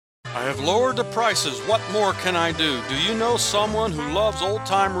I have lowered the prices. What more can I do? Do you know someone who loves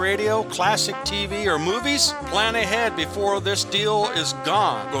old-time radio, classic TV, or movies? Plan ahead before this deal is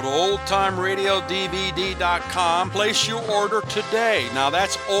gone. Go to oldtimeradiodvd.com. Place your order today. Now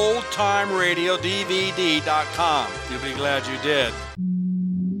that's oldtimeradiodvd.com. You'll be glad you did.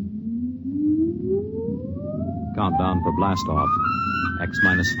 Countdown for blast off.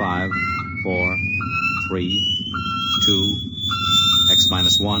 X-5, 4, 3, 2,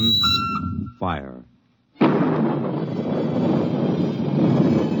 X-1, fire.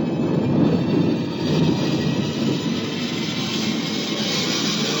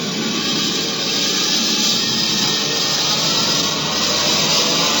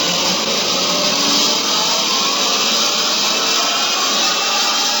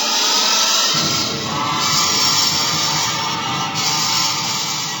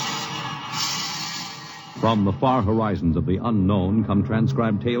 From the far horizons of the unknown come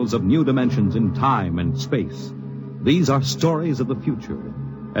transcribed tales of new dimensions in time and space. These are stories of the future,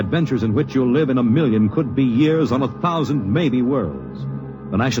 adventures in which you'll live in a million could-be years on 1,000 maybe worlds.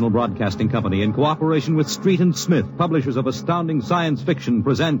 The National Broadcasting Company, in cooperation with Street and Smith, publishers of astounding science fiction,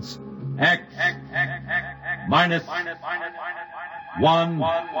 presents X minus one.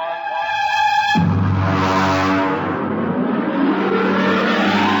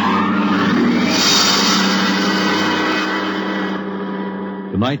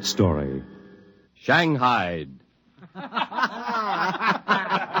 Tonight's story. Shanghaied.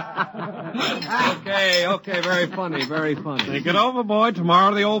 Okay, very funny. Think it over, boy.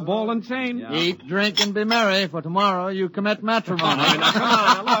 Tomorrow the old ball and chain. Yeah. Eat, drink, and be merry, for tomorrow you commit matrimony.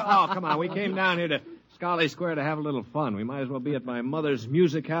 Come on. We came down here to Scarlet Square to have a little fun. We might as well be at my mother's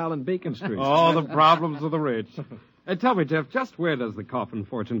musicale in Beacon Street. Oh, the problems of the rich. Hey, tell me, Jeff, just where does the coffin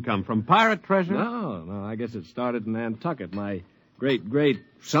fortune come from? Pirate treasure? No, I guess it started in Nantucket. My great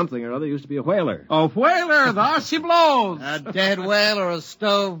something or other used to be a whaler. Oh, whaler, there she blows. A dead whale or a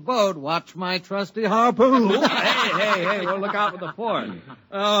stove boat. Watch my trusty harpoon. hey, we'll look out for the fort.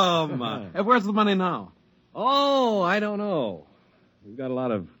 Oh, my. Hey, where's the money now? Oh, I don't know. We've got a lot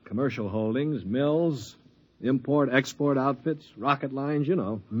of commercial holdings, mills, import-export outfits, rocket lines, you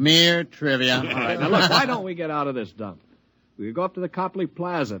know. Mere trivia. All right, now look, why don't we get out of this dump? We could go up to the Copley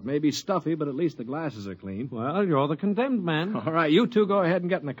Plaza. It may be stuffy, but at least the glasses are clean. Well, you're the condemned man. All right, you two go ahead and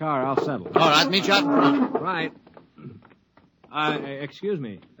get in the car. I'll settle. All right, meet you out in front. Right. Excuse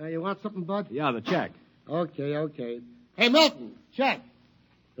me. You want something, Bud? Yeah, the check. Okay. Hey, Milton, check.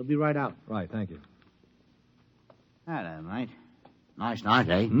 He'll be right out. Right, thank you. Hello, mate. Nice night,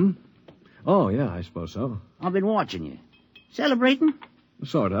 eh? Oh, yeah, I suppose so. I've been watching you. Celebrating?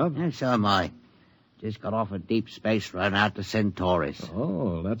 Sort of. Yeah, so am I. Just got off a deep space run out to Centaurus.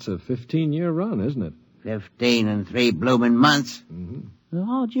 Oh, that's a 15-year run, isn't it? 15 and 3 blooming months. Mm-hmm. Well,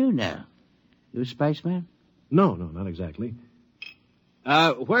 how'd you know? You a spaceman? No, not exactly.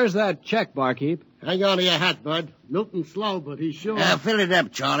 Where's that check, barkeep? Hang on to your hat, Bud. Milton's slow, but he's sure. Fill it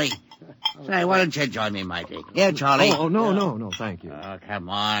up, Charlie. Say, why don't you join me, matey? Yeah, Charlie. Oh, no, thank you. Oh, come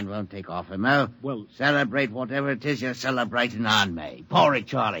on. Won't take off him, Mo. Well, celebrate whatever it is you're celebrating on me. Pour it,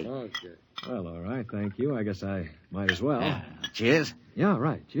 Charlie. Okay. Well, all right, thank you. I guess I might as well. Cheers. Yeah,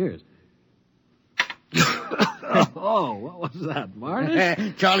 right, cheers. Oh, what was that,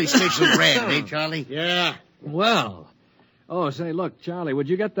 Marty? Charlie's special bread, eh, Charlie? Yeah. Well. Oh, say, look, Charlie, would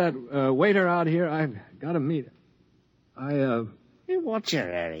you get that waiter out here? I've got to meet him. Hey, what's your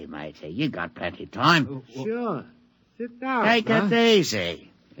hurry, matey? You got plenty of time. Sure. Sit down. Take it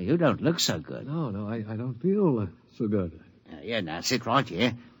easy. You don't look so good. No, I don't feel so good. Now, sit right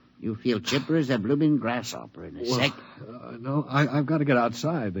here. You feel chipper as a blooming grasshopper in a sec. No, I've got to get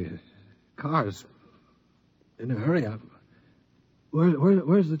outside. The car's in a hurry.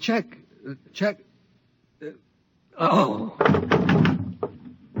 Where's the check? Check. Oh.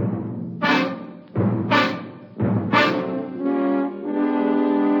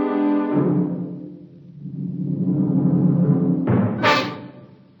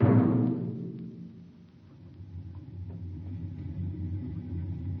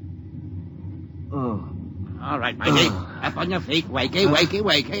 All right, matey. Up on your feet.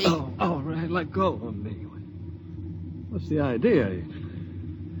 Wakey. Oh, all right, let go of me. What's the idea?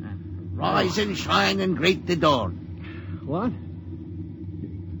 Rise and shine and greet the dawn. What?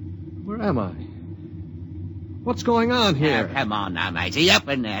 Where am I? What's going on here? Come on now, matey. Up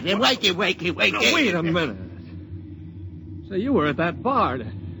in there. Wakey. No, wait a minute. So you were at that bar,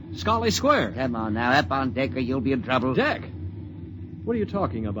 Scarlet Square. Come on now. Up on deck or you'll be in trouble. Deck? What are you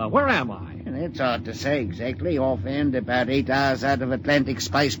talking about? Where am I? It's hard to say exactly. Offhand, about 8 hours out of Atlantic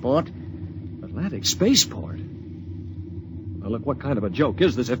Spaceport. Atlantic Spaceport? look, what kind of a joke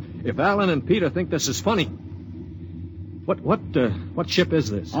is this? If Alan and Peter think this is funny... What ship is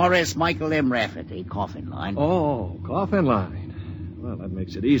this? R.S. Michael M. Rafferty, coffin line. Oh, coffin line. Well, that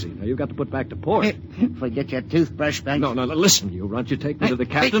makes it easy. Now, you've got to put back to port. Forget your toothbrush, Banks. No, listen, you runt. You take me to the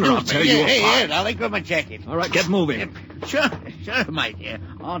captain or I'll tear you apart. Here, now let go of my jacket. All right, get moving. Sure, mate. Here,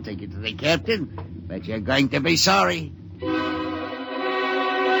 I'll take you to the captain. But you're going to be sorry.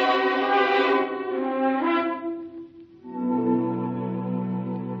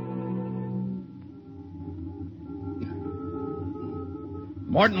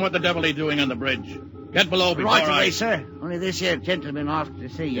 Morton, what the devil are you doing on the bridge? Get below before Right away, sir. Only this here gentleman asked to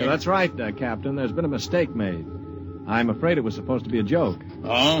see you. Yeah, that's right, Captain. There's been a mistake made. I'm afraid it was supposed to be a joke.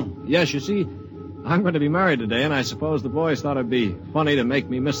 Oh? Yes, you see, I'm going to be married today, and I suppose the boys thought it'd be funny to make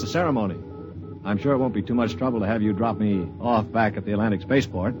me miss the ceremony. I'm sure it won't be too much trouble to have you drop me off back at the Atlantic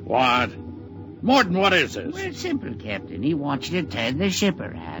Spaceport. What? Morton, what is this? Well, it's simple, Captain. He wants you to turn the ship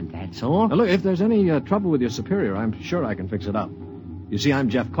around, that's all. Now, look, if there's any trouble with your superior, I'm sure I can fix it up. You see, I'm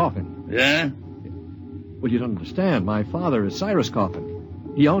Jeff Coffin. Yeah? Well, you don't understand. My father is Cyrus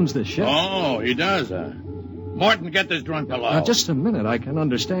Coffin. He owns this ship. Oh, he does, Morton, get this drunk below. Now, just a minute. I can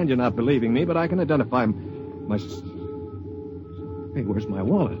understand you not believing me, but I can identify my... Hey, where's my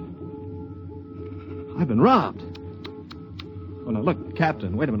wallet? I've been robbed. Oh, now, look,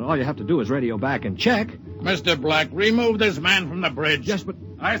 Captain, wait a minute. All you have to do is radio back and check. Mr. Black, remove this man from the bridge. Yes, but...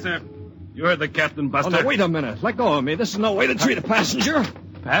 Aye, sir. You heard the captain, Buster. Oh, no, wait a minute. Let go of me. This is no way to treat a passenger.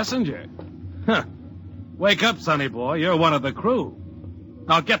 Passenger? Huh. Wake up, sonny boy. You're one of the crew.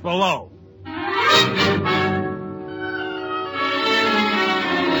 Now get below.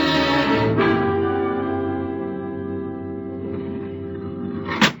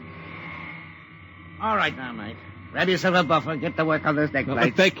 All right now, mate. Grab yourself a buffer. Get to work on this deck No, plate.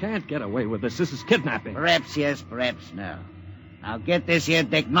 but they can't get away with this. This is kidnapping. Perhaps yes, perhaps no. Now get this here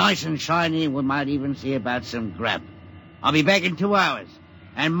deck nice and shiny, and we might even see about some grub. I'll be back in 2 hours.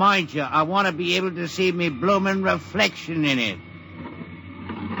 And mind you, I want to be able to see me bloomin' reflection in it.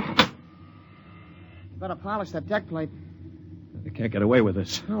 Better polish that deck plate. They can't get away with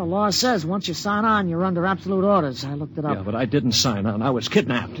this. Well, the law says once you sign on, you're under absolute orders. I looked it up. Yeah, but I didn't sign on. I was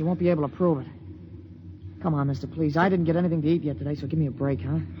kidnapped. You won't be able to prove it. Come on, mister, please. I didn't get anything to eat yet today, so give me a break,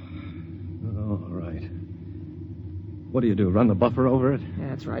 huh? Oh, all right. What do? Run the buffer over it? Yeah,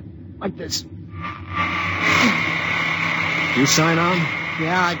 that's right. Like this. You sign on?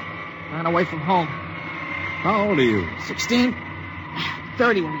 Yeah, I ran away from home. How old are you? 16.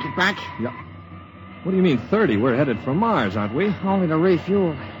 30 when we get back. Yeah. What do you mean 30? We're headed for Mars, aren't we? Only to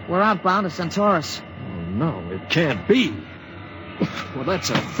refuel. We're outbound to Centaurus. Oh, no, it can't be. Well, that's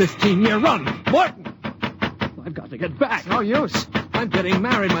a 15-year run. Morton! I've got to get back. No use. I'm getting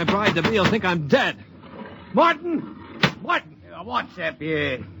married. My bride-to-be will think I'm dead. Martin! Martin! What's up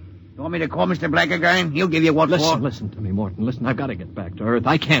here? You want me to call Mr. Black again? He'll give you what for. Listen to me, Morton. Listen, I've got to get back to Earth.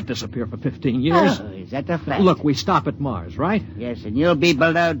 I can't disappear for 15 years. Oh, is that the fact? Look, we stop at Mars, right? Yes, and you'll be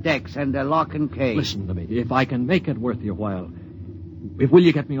below decks under lock and key. Listen to me. If I can make it worth your while, will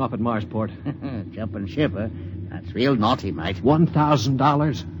you get me off at Marsport? Jumping ship, huh? That's real naughty, mate.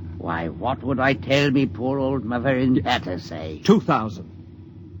 $1,000? Why, what would I tell me poor old mother and to say? $2,000.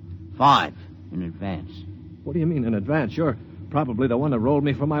 5 in advance. What do you mean in advance? You're probably the one that rolled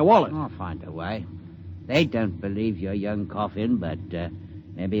me for my wallet. I'll find a way. They don't believe your young Coffin, but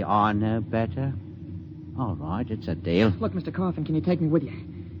maybe I know better. All right, it's a deal. Look, Mr. Coffin, can you take me with you?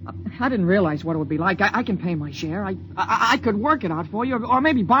 I didn't realize what it would be like. I can pay my share. I could work it out for you, or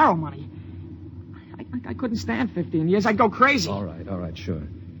maybe borrow money. I couldn't stand 15 years. I'd go crazy. All right, sure.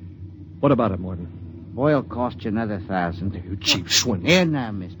 What about it, Morton? Oil cost you another 1,000. You cheap swindler. Here now,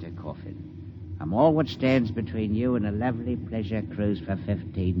 Mr. Coffin. I'm all what stands between you and a lovely pleasure cruise for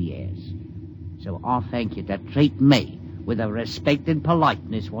 15 years. So I'll thank you to treat me with the respect and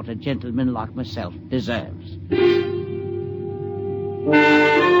politeness what a gentleman like myself deserves.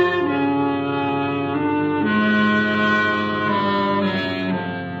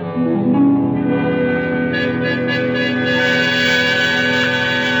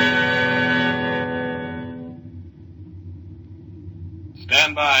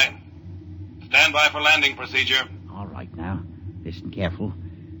 Stand by. Stand by for landing procedure. All right now. Listen careful.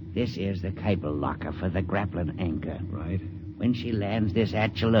 This is the cable locker for the grappling anchor. Right. When she lands, this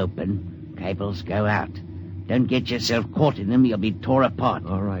hatch'll open. Cables go out. Don't get yourself caught in them. You'll be tore apart.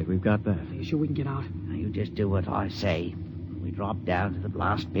 All right, we've got that. You sure we can get out? Now, you just do what I say. When we drop down to the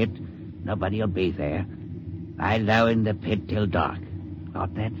blast pit, nobody'll be there. Lie low in the pit till dark.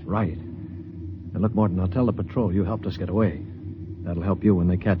 Got that? Right. Now, look, Morton, I'll tell the patrol you helped us get away. That'll help you when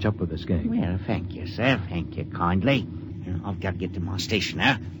they catch up with this gang. Well, thank you, sir. Thank you kindly. I've got to get to my station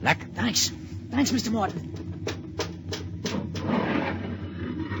now. Black, thanks. Thanks, Mr. Morton.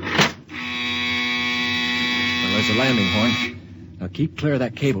 Well, there's a landing horn. Now keep clear of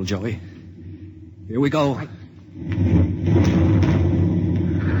that cable, Joey. Here we go. Hold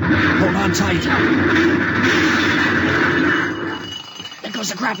on tight. There goes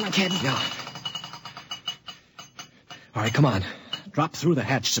the grappling kid. Yeah. All right, come on. Drop through the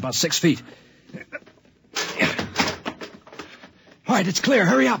hatch. It's about 6 feet. All right, it's clear.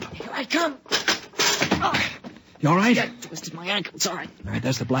 Hurry up. Here I come. Oh. You all right? Yeah, twisted my ankle. It's all right. All right,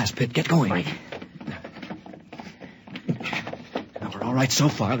 there's the blast pit. Get going. Right. Now, we're all right so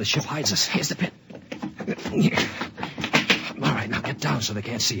far. The ship hides us. Here's the pit. All right, now get down so they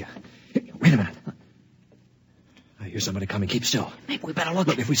can't see you. Wait a minute. I hear somebody coming. Keep still. Maybe we better look.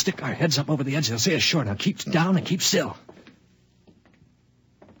 Look, if we stick our heads up over the edge, they'll see us sure. Now keep down and keep still.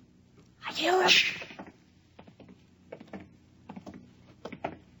 I hear him. Shh.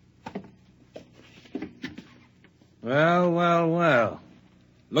 Well, well, well.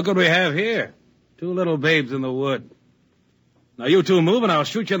 Look what we have here. 2 little babes in the wood. Now, you two move and I'll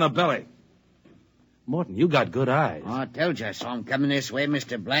shoot you in the belly. Morton, you got good eyes. I told you I saw him coming this way,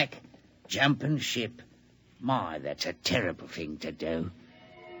 Mr. Black. Jumping ship. My, that's a terrible thing to do.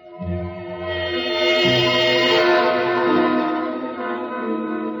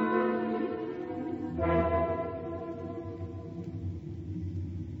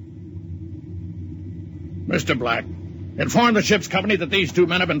 Mr. Black, inform the ship's company that these 2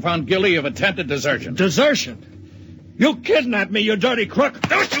 men have been found guilty of attempted desertion. Desertion? You kidnapped me, you dirty crook.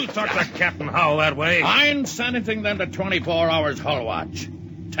 Don't you talk to Captain Howell that way. I'm sentencing them to 24 hours hull watch.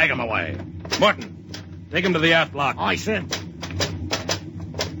 Take them away. Morton, take him to the aft lock. I said.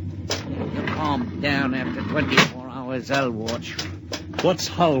 You calm down after 24 hours hull watch. What's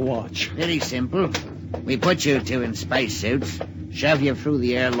hull watch? Very simple. We put you 2 in spacesuits, shove you through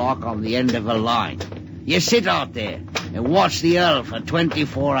the airlock on the end of a line. You sit out there and watch the hull for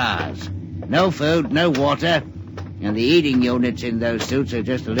 24 hours. No food, no water, and the eating units in those suits are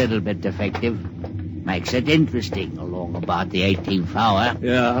just a little bit defective. Makes it interesting along about the 18th hour.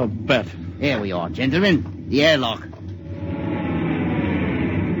 Yeah, I'll bet. Here we are, gentlemen. The airlock.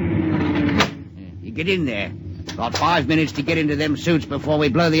 You get in there. Got 5 minutes to get into them suits before we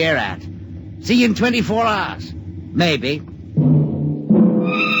blow the air out. See you in 24 hours. Maybe.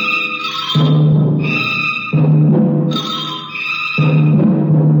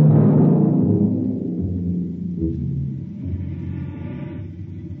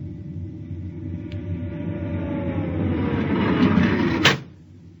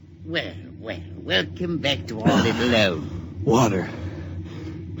 Welcome back to our little home. Water.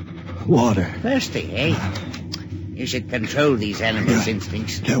 Water. Thirsty, eh? You should control these animals'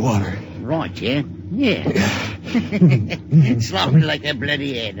 instincts. Get water. Right, yeah? Yeah. Slopping like a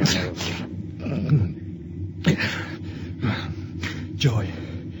bloody animal. Joey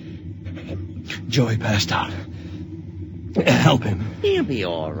passed out. Help him. He'll be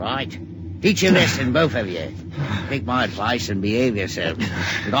all right. Teach a lesson, both of you. Take my advice and behave yourselves.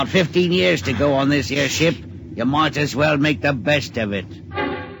 You've got 15 years to go on this here ship. You might as well make the best of it.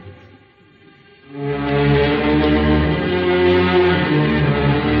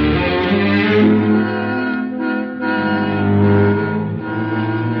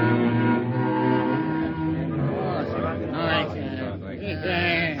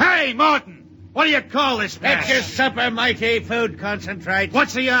 Hey, Morton! What do you call this That's mess? your supper, mighty food concentrate.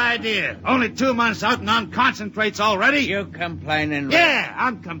 What's the idea? Only 2 months out and on concentrates already? You complaining? Rick? Yeah,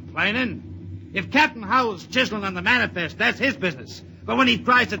 I'm complaining. If Captain Howell's chiseling on the manifest, that's his business. But when he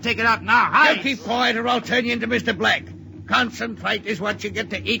tries to take it out in our hides... You keep quiet or I'll turn you into Mr. Black. Concentrate is what you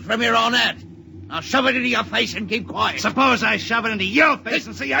get to eat from here on out. Now shove it into your face and keep quiet. Suppose I shove it into your face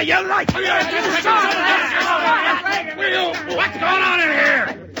and see how you like it. What's going on in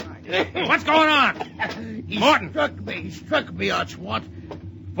here? What's going on? He Morton. struck me, I swat.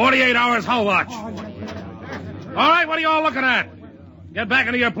 48 hours hull watch. All right, what are you all looking at? Get back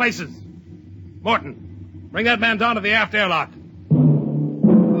into your places. Morton, bring that man down to the aft airlock.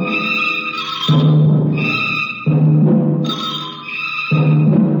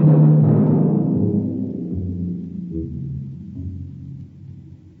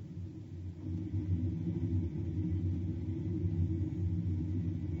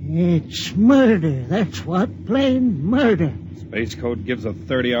 It's murder, that's what. Plain murder. Space Code gives a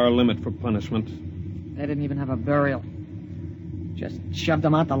 30-hour limit for punishment. They didn't even have a burial. Just shoved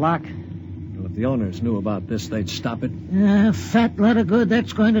them out the lock. Well, if the owners knew about this, they'd stop it. Fat lot of good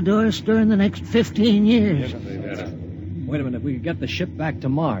that's going to do us during the next 15 years. Wait a minute. We could get the ship back to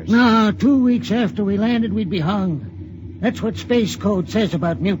Mars. No, 2 weeks after we landed, we'd be hung. That's what Space Code says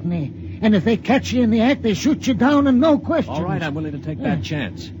about mutiny. And if they catch you in the act, they shoot you down and no questions. All right, I'm willing to take that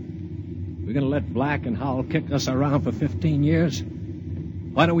chance. We're going to let Black and Howell kick us around for 15 years?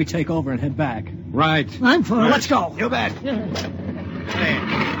 Why don't we take over and head back? Right. I'm for it. Let's go. You bet.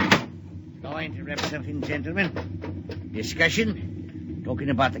 Going to interrupt something, gentlemen. Discussion?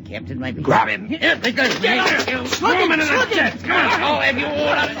 Talking about the captain, maybe? Grab him. Here, because Slug him, slug him. Come on, I'll have you all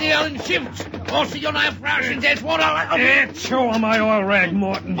out of the own shifts. Also, your knife rations, that's what I'll... Show him my oil rag,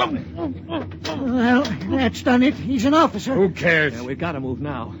 Morton. Well, that's done it. He's an officer. Who cares? Yeah, we've got to move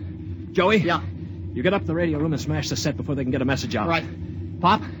now. Joey? Yeah. You get up the radio room and smash the set before they can get a message out. Right.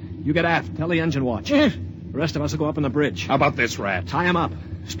 Pop, you get aft. Tell the engine watch. Yes. The rest of us will go up on the bridge. How about this, Rat? Tie him up.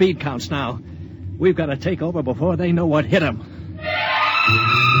 Speed counts now. We've got to take over before they know what hit them.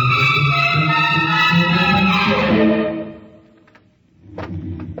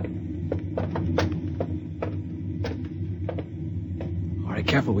 All right,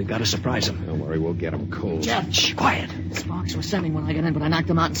 careful. We've got to surprise them. Don't worry, we'll get him cold. Jeff. Shh, quiet. Sparks were sending when I got in, but I knocked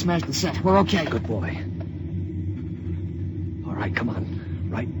them out and smashed the set. We're okay. Good boy. All right, come on.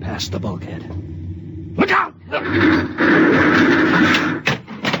 Right past the bulkhead. Look out!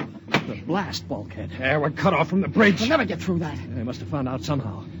 The blast bulkhead. Yeah, we're cut off from the bridge. We'll never get through that. They must have found out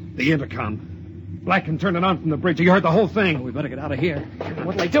somehow. The intercom. Black can turn it on from the bridge. You heard the whole thing. Well, we better get out of here.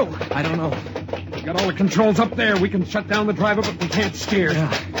 What'll they do? I don't know. We got all the controls up there. We can shut down the driver, but we can't steer.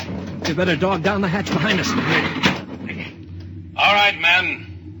 Yeah. You better dog down the hatch behind us. All right,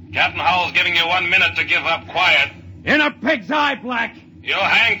 men. Captain Howell's giving you 1 minute to give up quiet. In a pig's eye, Black. You'll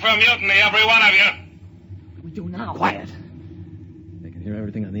hang for mutiny, every one of you. What do we do now? Quiet. They can hear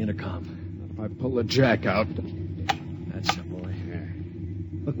everything on the intercom. If I pull the jack out. That's the boy.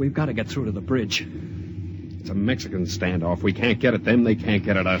 Look, we've got to get through to the bridge. It's a Mexican standoff. We can't get at them. They can't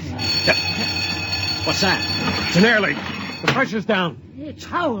get at us. What's that? It's an air leak. The pressure's down. It's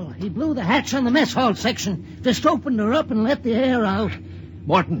Howell. He blew the hatch on the mess hall section. Just opened her up and let the air out.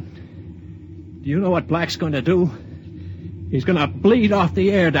 Morton, do you know what Black's going to do? He's going to bleed off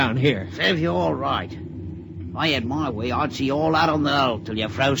the air down here. Serves you all right. If I had my way, I'd see you all out on the hull till you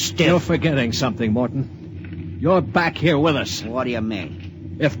froze stiff. You're forgetting something, Morton. You're back here with us. What do you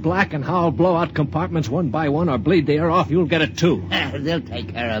mean? If Black and Howell blow out compartments one by one or bleed the air off, you'll get it too. They'll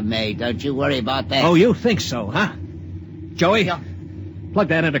take care of me. Don't you worry about that. Oh, you think so, huh? Joey? Yeah. Plug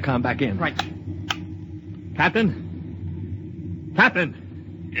that intercom back in. Right. Captain?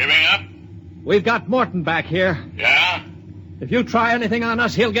 Captain? Giving up? We've got Morton back here. Yeah? If you try anything on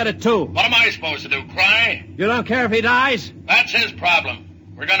us, he'll get it too. What am I supposed to do, cry? You don't care if he dies? That's his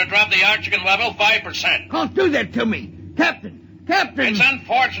problem. We're going to drop the oxygen level 5%. Can't do that to me. Captain! It's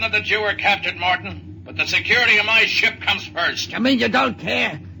unfortunate that you were captured, Morton, but the security of my ship comes first. I mean, you don't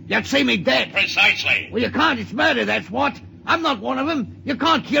care. You'd see me dead. Precisely. Well, you can't. It's murder, that's what. I'm not one of them. You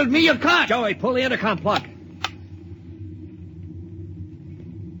can't kill me. You can't. Joey, pull the intercom plug.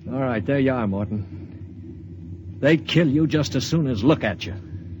 All right, there you are, Morton. They'd kill you just as soon as look at you.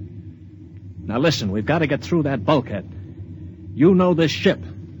 Now listen, we've got to get through that bulkhead. You know this ship.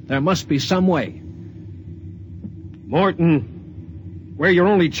 There must be some way. Morton, we're your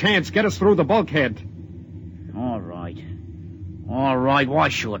only chance. Get us through the bulkhead. All right. All right, why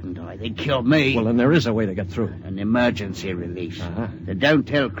shouldn't I? They'd kill me. Well, then there is a way to get through. An emergency release. Uh-huh. They don't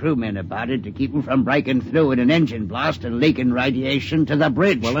tell crewmen about it to keep them from breaking through in an engine blast and leaking radiation to the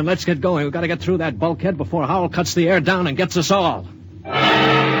bridge. Well, then let's get going. We've got to get through that bulkhead before Howell cuts the air down and gets us all.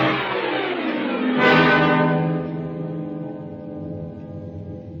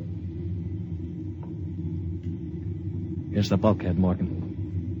 Here's the bulkhead,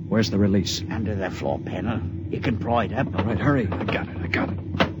 Morgan. Where's the release? Under the floor panel. You can pry it up. All right, hurry. I got it.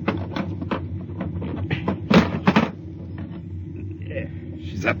 Yeah,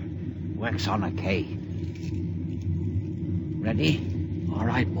 she's up. Works on a K. Ready? All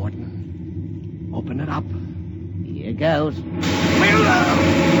right, Morton. Open it up. Here goes.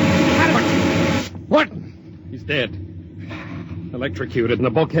 Morton! He's dead. Electrocuted, and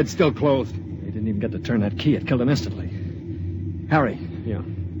the bulkhead's still closed. They didn't even get to turn that key. It killed him instantly. Harry. Yeah?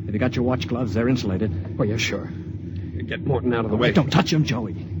 Have you got your watch gloves? They're insulated. Oh, yeah, sure. Get Morton out of the way. Don't touch him,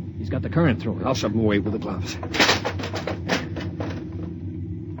 Joey. He's got the current through it. I'll shove him away with the gloves.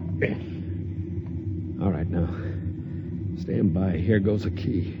 All right, now. Stand by. Here goes a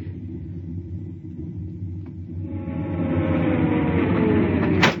key.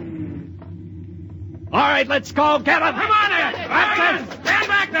 All right, let's go. Get him. Come on there! That's it! Stand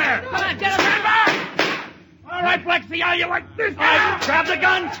back there! Come on, get him. Stand back! All right, Flexi, how you like this? All right, grab the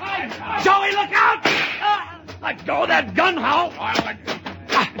gun. Joey, look out! Let go of that gun, Hal.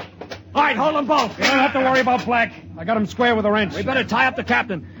 All right, hold them both. You don't have to worry about Black. I got him square with a wrench. We better tie up the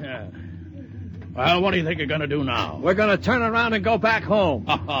captain. Yeah. Well, what do you think you're going to do now? We're going to turn around and go back home.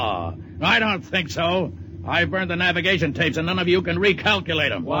 I don't think so. I've burned the navigation tapes, and none of you can recalculate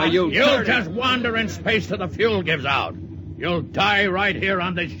them. Why, you'll just wander in space till the fuel gives out. You'll die right here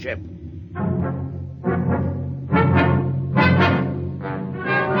on this ship.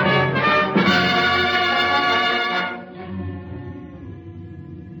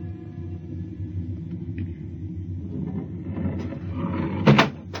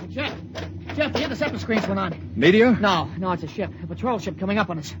 Jeff, the interceptor screens went on. Meteor? No, it's a ship. A patrol ship coming up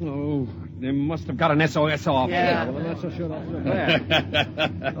on us. Oh, they must have got an SOS off. Yeah. Well, I'm not so sure that's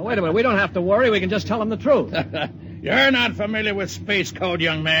bad. Wait a minute. We don't have to worry. We can just tell them the truth. You're not familiar with space code,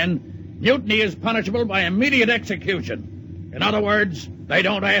 young man. Mutiny is punishable by immediate execution. In other words, they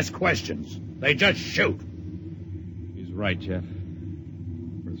don't ask questions. They just shoot. He's right, Jeff.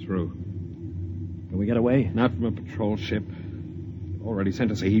 We're through. Can we get away? Not from a patrol ship. Already sent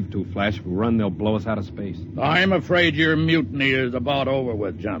us a heave-to flash. If we run, they'll blow us out of space. I'm afraid your mutiny is about over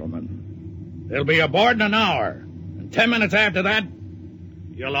with, gentlemen. They'll be aboard in an hour. And 10 minutes after that,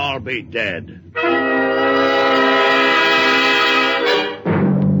 you'll all be dead.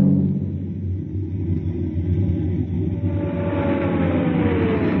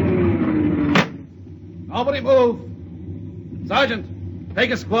 Nobody move. Sergeant,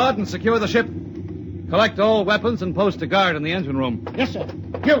 take a squad and secure the ship. Collect all weapons and post a guard in the engine room. Yes, sir.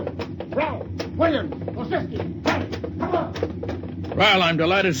 You, Brown, Williams, Osinski, come on. Well, I'm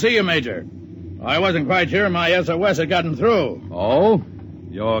delighted to see you, Major. I wasn't quite sure my SOS had gotten through. Oh?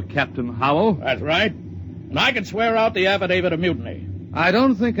 You're Captain Howell? That's right. And I can swear out the affidavit of mutiny. I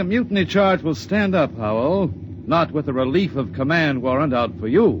don't think a mutiny charge will stand up, Howell. Not with a relief of command warrant out for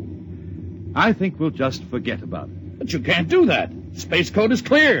you. I think we'll just forget about it. But you can't do that. Space code is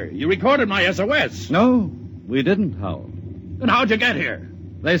clear. You recorded my SOS. No, we didn't, Howell. Then how'd you get here?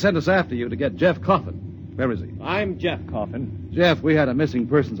 They sent us after you to get Jeff Coffin. Where is he? I'm Jeff Coffin. Jeff, we had a missing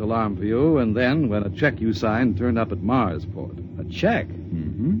persons alarm for you, and then when a check you signed turned up at Marsport. A check?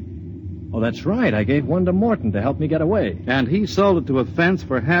 Mm-hmm. Oh, that's right. I gave one to Morton to help me get away. And he sold it to a fence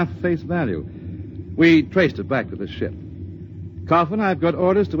for half face value. We traced it back to the ship. Coffin, I've got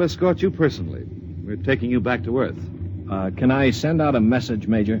orders to escort you personally. We're taking you back to Earth. Can I send out a message,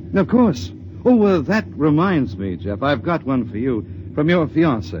 Major? Of course. Oh, that reminds me, Jeff. I've got one for you from your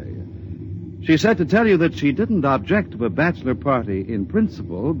fiancée. She said to tell you that she didn't object to a bachelor party in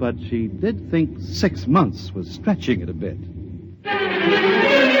principle, but she did think 6 months was stretching it a bit.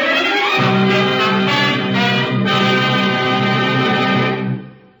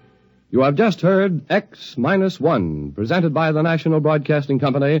 You have just heard X-1, presented by the National Broadcasting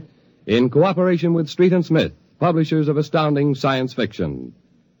Company in cooperation with Street and Smith, publishers of astounding science fiction.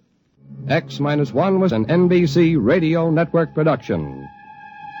 X-1 was an NBC Radio Network production.